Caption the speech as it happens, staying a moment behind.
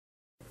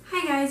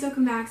guys,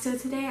 welcome back. So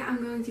today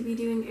I'm going to be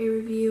doing a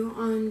review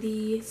on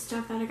the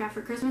stuff that I got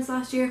for Christmas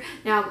last year.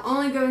 Now I'm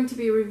only going to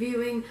be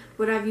reviewing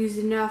what I've used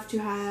enough to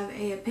have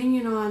an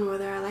opinion on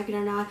whether I like it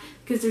or not,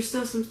 because there's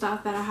still some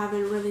stuff that I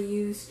haven't really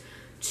used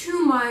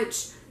too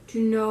much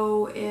to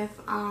know if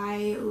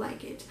I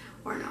like it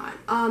or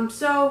not.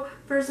 So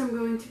first I'm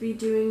going to be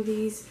doing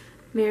these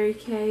Mary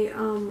Kay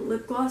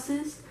lip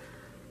glosses.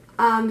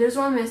 There's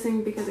one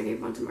missing because I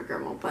gave one to my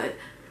grandma, but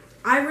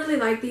I really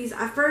like these.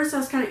 At first I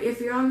was kind of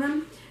iffy on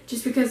them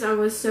just because I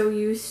was so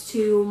used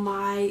to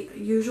my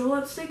usual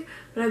lipstick,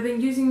 but I've been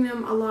using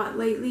them a lot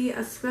lately,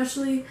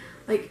 especially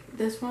like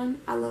this one.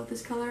 I love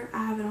this color.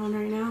 I have it on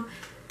right now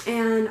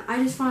and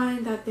I just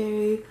find that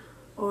they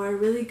are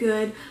really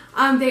good.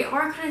 They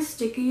are kind of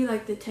sticky,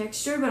 like the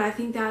texture, but I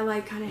think that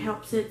like kind of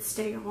helps it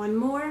stay on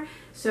more,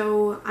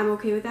 so I'm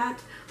okay with that.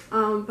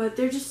 But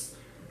they're just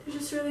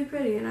really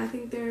pretty and I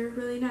think they're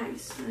really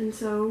nice. And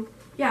so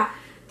yeah,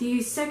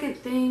 the second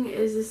thing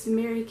is this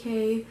Mary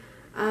Kay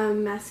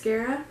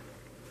mascara.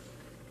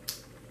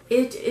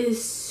 It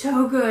is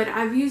so good.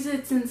 I've used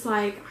it since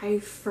like I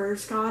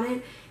first got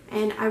it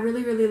and I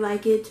really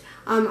like it.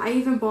 I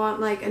even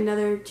bought like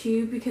another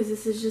tube because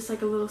this is just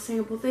like a little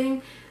sample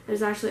thing.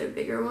 There's actually a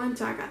bigger one,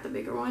 so I got the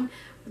bigger one.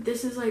 But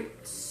this is like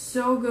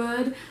so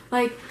good.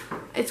 Like,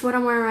 it's what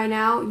I'm wearing right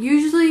now.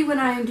 Usually when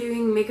I'm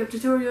doing makeup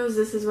tutorials,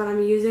 this is what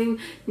I'm using.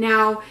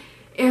 Now,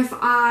 if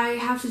I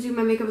have to do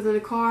my makeup in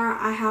the car,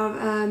 I have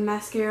a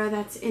mascara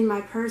that's in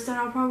my purse that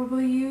I'll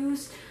probably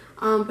use.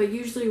 But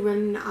usually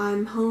when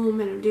I'm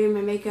home and I'm doing my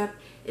makeup,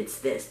 it's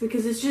this,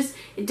 because it's just,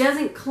 it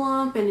doesn't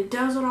clump and it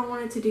does what I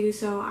want it to do,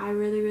 so I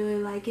really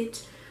like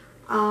it.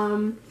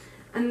 And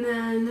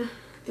then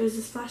there's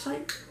this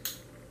flashlight,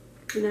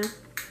 you know,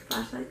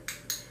 flashlight.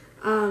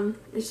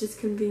 It's just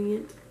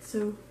convenient,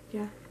 so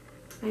yeah,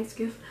 nice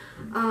gift.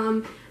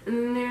 And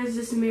then there's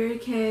this Mary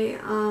Kay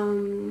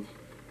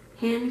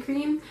hand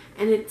cream,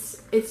 and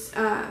it's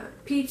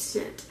peach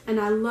scent, and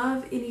I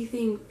love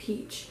anything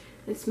peach.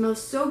 It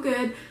smells so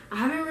good. I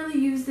haven't really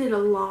used it a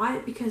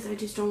lot because I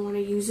just don't want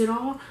to use it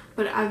all,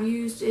 but I've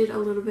used it a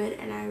little bit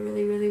and I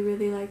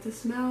really like the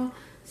smell.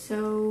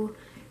 So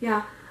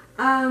yeah.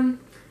 And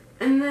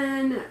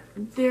then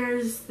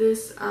there's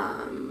this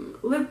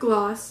lip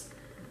gloss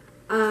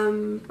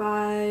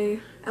by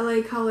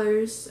LA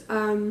Colors.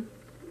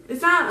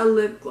 It's not a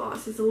lip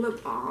gloss, it's a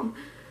lip balm.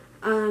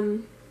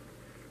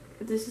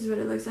 But this is what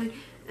it looks like,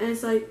 and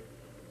it's like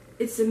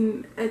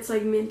it's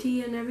like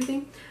minty and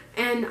everything.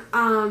 And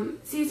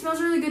see, it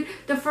smells really good.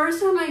 The first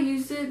time I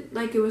used it,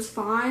 like, it was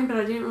fine, but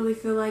I didn't really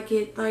feel like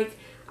it. Like,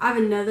 I have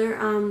another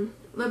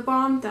lip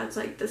balm that's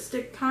like the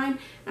stick kind,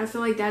 and I feel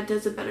like that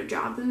does a better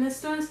job than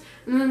this does.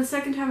 And then the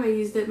second time I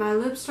used it, my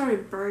lips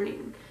started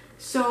burning,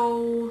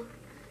 so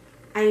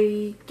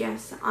I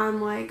guess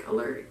I'm like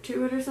allergic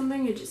to it or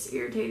something. It just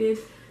irritated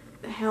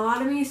the hell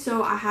out of me,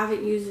 so I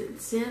haven't used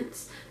it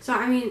since. So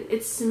I mean,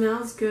 it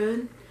smells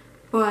good,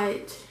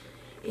 but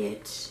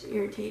it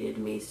irritated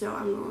me, so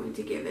I'm going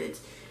to give it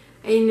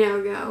a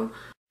no-go.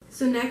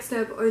 So next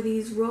up are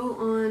these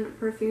roll-on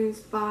perfumes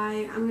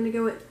by, I'm going to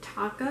go with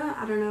Tocca.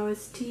 I don't know,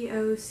 it's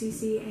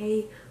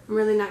T-O-C-C-A. I'm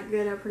really not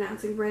good at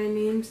pronouncing brand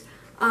names.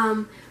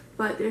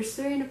 But there's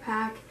 3 in a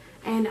pack,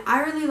 and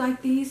I really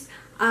like these.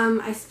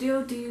 I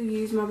still do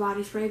use my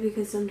body spray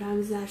because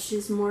sometimes that's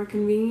just more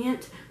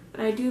convenient.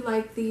 But I do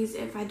like these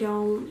if I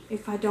don't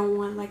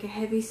want like a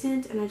heavy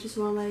scent and I just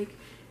want like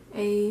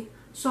a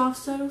soft,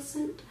 subtle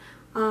scent.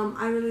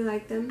 I really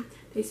like them.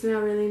 They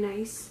smell really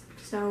nice,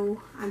 so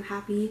I'm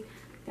happy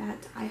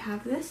that I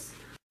have this.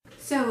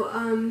 So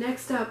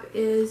next up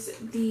is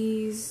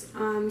these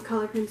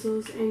color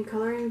pencils and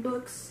coloring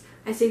books.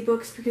 I say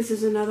books because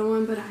there's another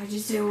one, but I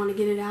just didn't want to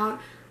get it out.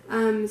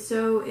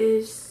 So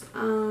is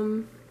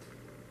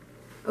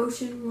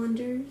Ocean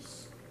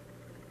Wonders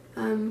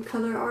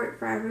Color Art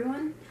for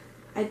Everyone.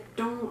 I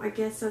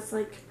guess that's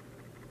like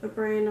the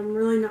brand, I'm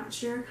really not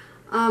sure.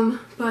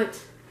 But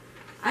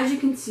as you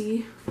can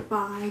see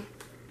by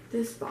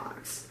this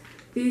box,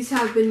 these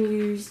have been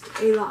used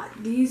a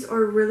lot. These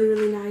are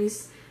really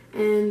nice,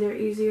 and they're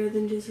easier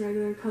than just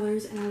regular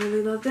colors, and I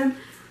really love them.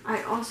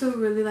 I also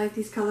really like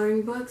these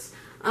coloring books.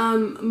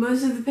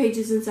 Most of the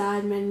pages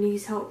inside my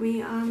niece helped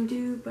me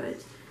do,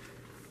 but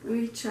let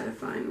me try to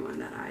find one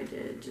that I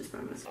did just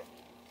by myself.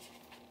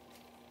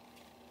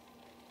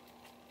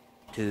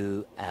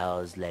 2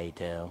 hours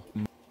later.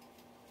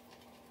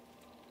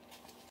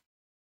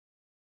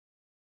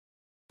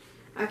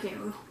 Okay,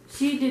 well,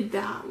 she did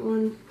that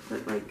one,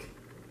 but like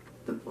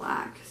the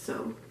black,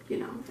 so you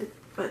know,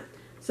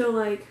 so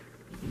like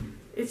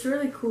it's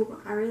really cool.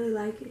 I really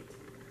like it.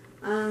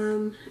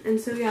 And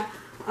so yeah,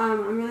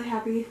 I'm really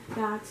happy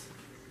that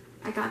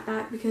I got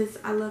that because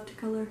I love to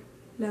color,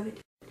 love it.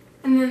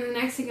 And then the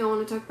next thing I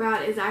want to talk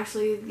about is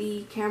actually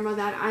the camera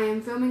that I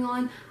am filming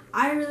on.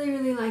 I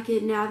really like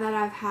it now that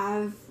I've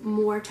had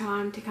more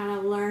time to kind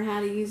of learn how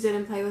to use it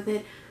and play with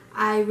it.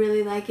 I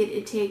really like it.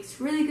 It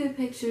takes really good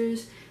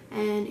pictures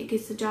and it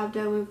gets the job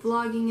done with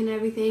vlogging and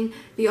everything.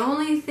 The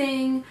only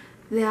thing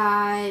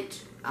that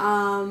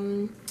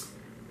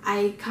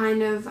I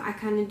kind of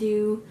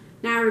do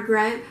not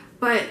regret,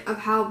 but of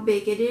how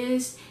big it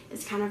is,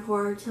 it's kind of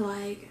hard to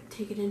like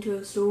take it into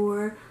a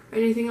store or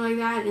anything like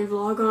that and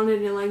vlog on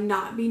it and like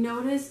not be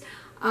noticed.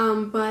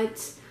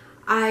 But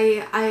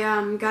I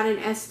got an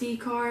SD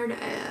card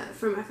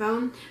for my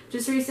phone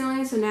just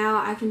recently, so now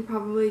I can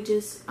probably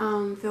just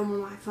film on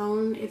my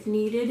phone if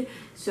needed.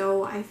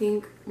 So I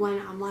think when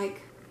I'm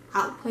like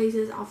out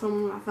places, I'll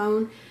film on my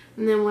phone,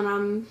 and then when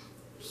I'm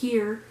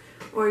here,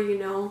 or you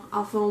know,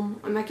 I'll film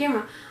on my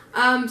camera.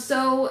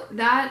 So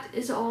that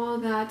is all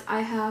that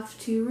I have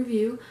to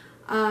review,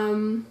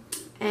 and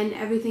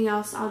everything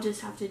else I'll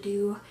just have to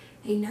do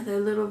another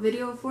little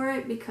video for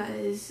it,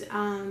 because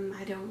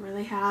I don't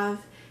really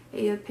have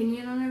an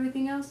opinion on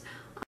everything else.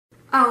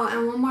 Oh,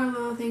 and one more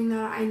little thing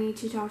that I need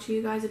to talk to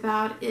you guys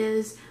about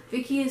is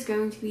Vicky is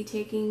going to be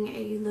taking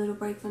a little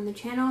break from the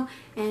channel,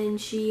 and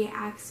she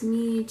asked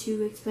me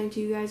to explain to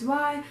you guys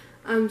why.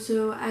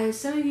 So as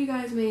some of you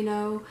guys may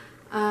know,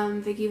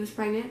 Vicky was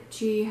pregnant.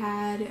 She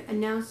had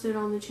announced it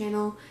on the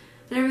channel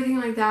and everything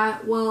like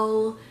that.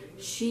 Well,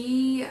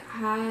 she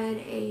had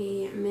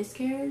a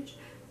miscarriage,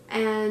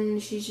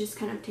 and she's just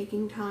kind of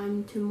taking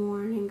time to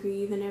mourn and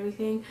grieve and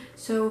everything.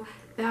 So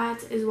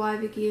that is why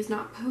Vicky is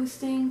not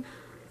posting.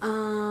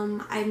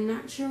 I'm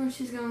not sure when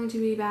she's going to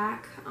be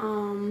back,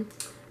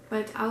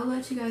 but I will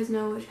let you guys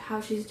know how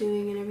she's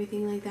doing and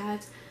everything like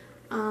that.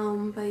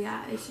 But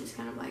yeah, it's just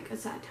kind of like a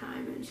sad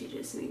time, and she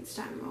just needs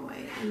time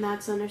away, and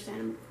that's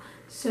understandable.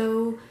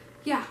 So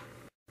yeah,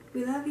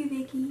 we love you,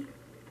 Vicky.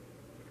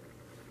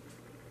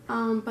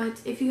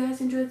 But if you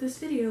guys enjoyed this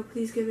video,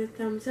 please give it a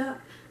thumbs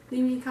up,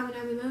 leave me a comment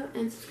down below,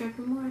 and subscribe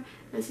for more.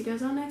 I'll see you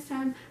guys all next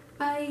time.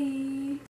 Bye!